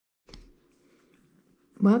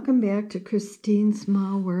Welcome back to Christine's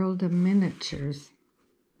Small World of Miniatures.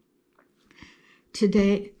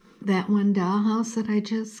 Today, that one dollhouse that I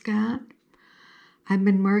just got, I've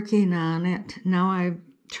been working on it. Now I'm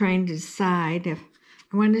trying to decide if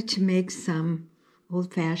I wanted to make some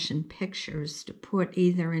old-fashioned pictures to put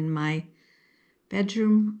either in my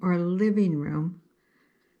bedroom or living room.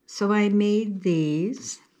 So I made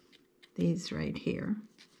these right here.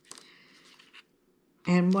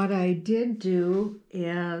 And what I did do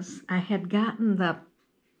is I had gotten the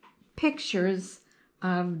pictures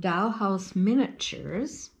of dollhouse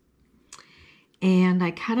miniatures and I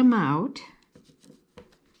cut them out,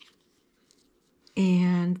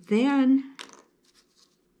 and then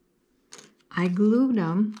I glued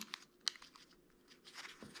them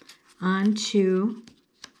onto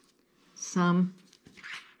some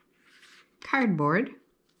cardboard,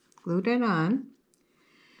 glued it on.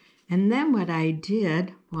 And then what I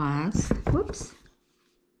did was,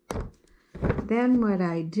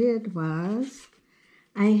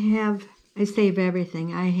 I save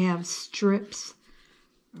everything. I have strips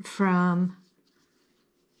from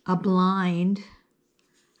a blind.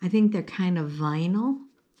 I think they're kind of vinyl.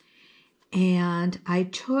 And I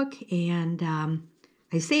took and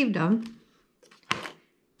I saved them.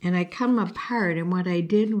 And I cut them apart. And what I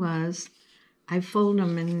did was I fold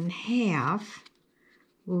them in half,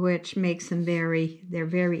 which makes them they're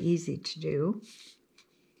very easy to do.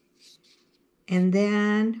 And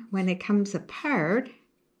then when it comes apart,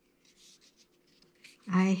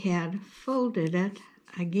 I had folded it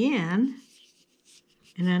again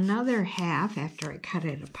in another half after I cut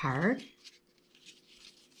it apart.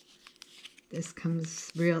 This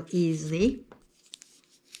comes real easy.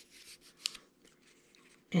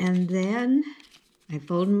 And then I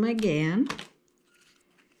fold them again.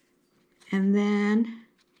 And then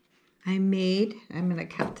I'm going to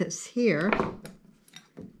cut this here.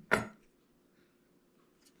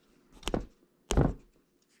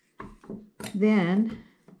 Then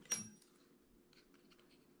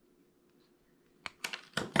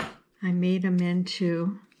I made them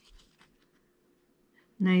into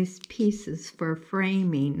nice pieces for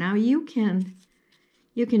framing. Now you can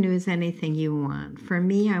use anything you want. For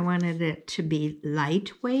me, I wanted it to be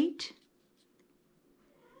lightweight.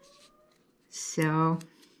 So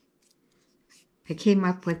I came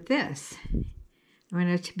up with this. I want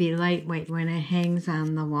it to be lightweight when it hangs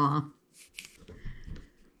on the wall.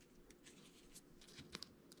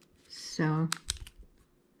 So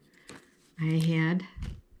I had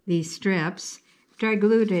these strips after I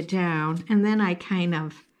glued it down, and then I kind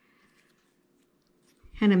of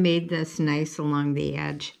made this nice along the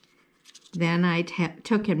edge. Then I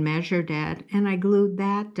took and measured it, and I glued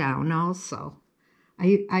that down also.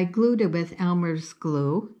 I glued it with Elmer's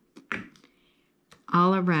glue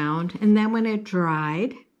all around, and then when it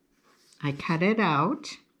dried, I cut it out.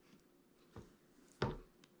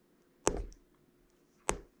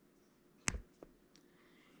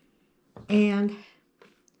 And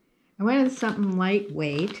I wanted something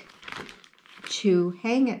lightweight to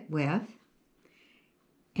hang it with.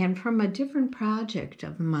 And from a different project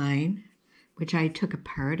of mine, which I took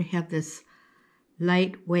apart, I have this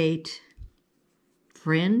lightweight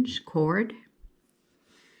fringe cord.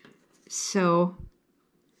 So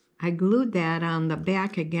I glued that on the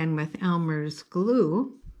back again with Elmer's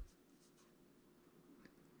glue.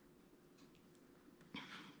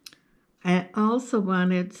 I also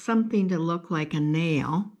wanted something to look like a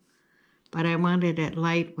nail, but I wanted it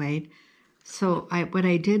lightweight. So what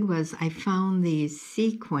I did was I found these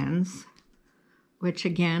sequins, which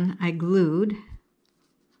again I glued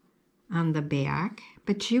on the back,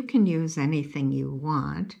 but you can use anything you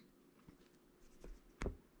want.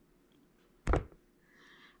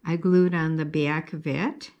 I glued on the back of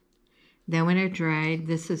it. Then when it dried,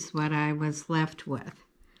 this is what I was left with.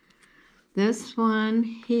 This one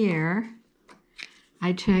here,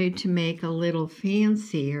 I tried to make a little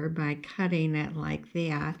fancier by cutting it like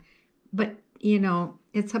that. But, you know,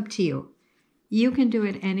 it's up to you. You can do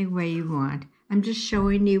it any way you want. I'm just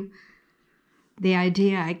showing you the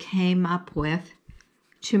idea I came up with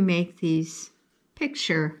to make these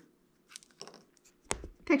pictures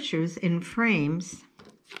in frames.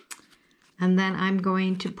 And then I'm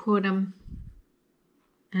going to put them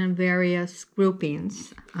in various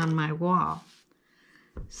groupings on my wall.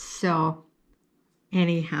 So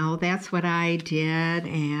anyhow, that's what I did,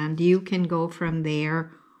 and you can go from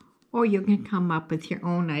there, or you can come up with your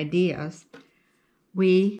own ideas. We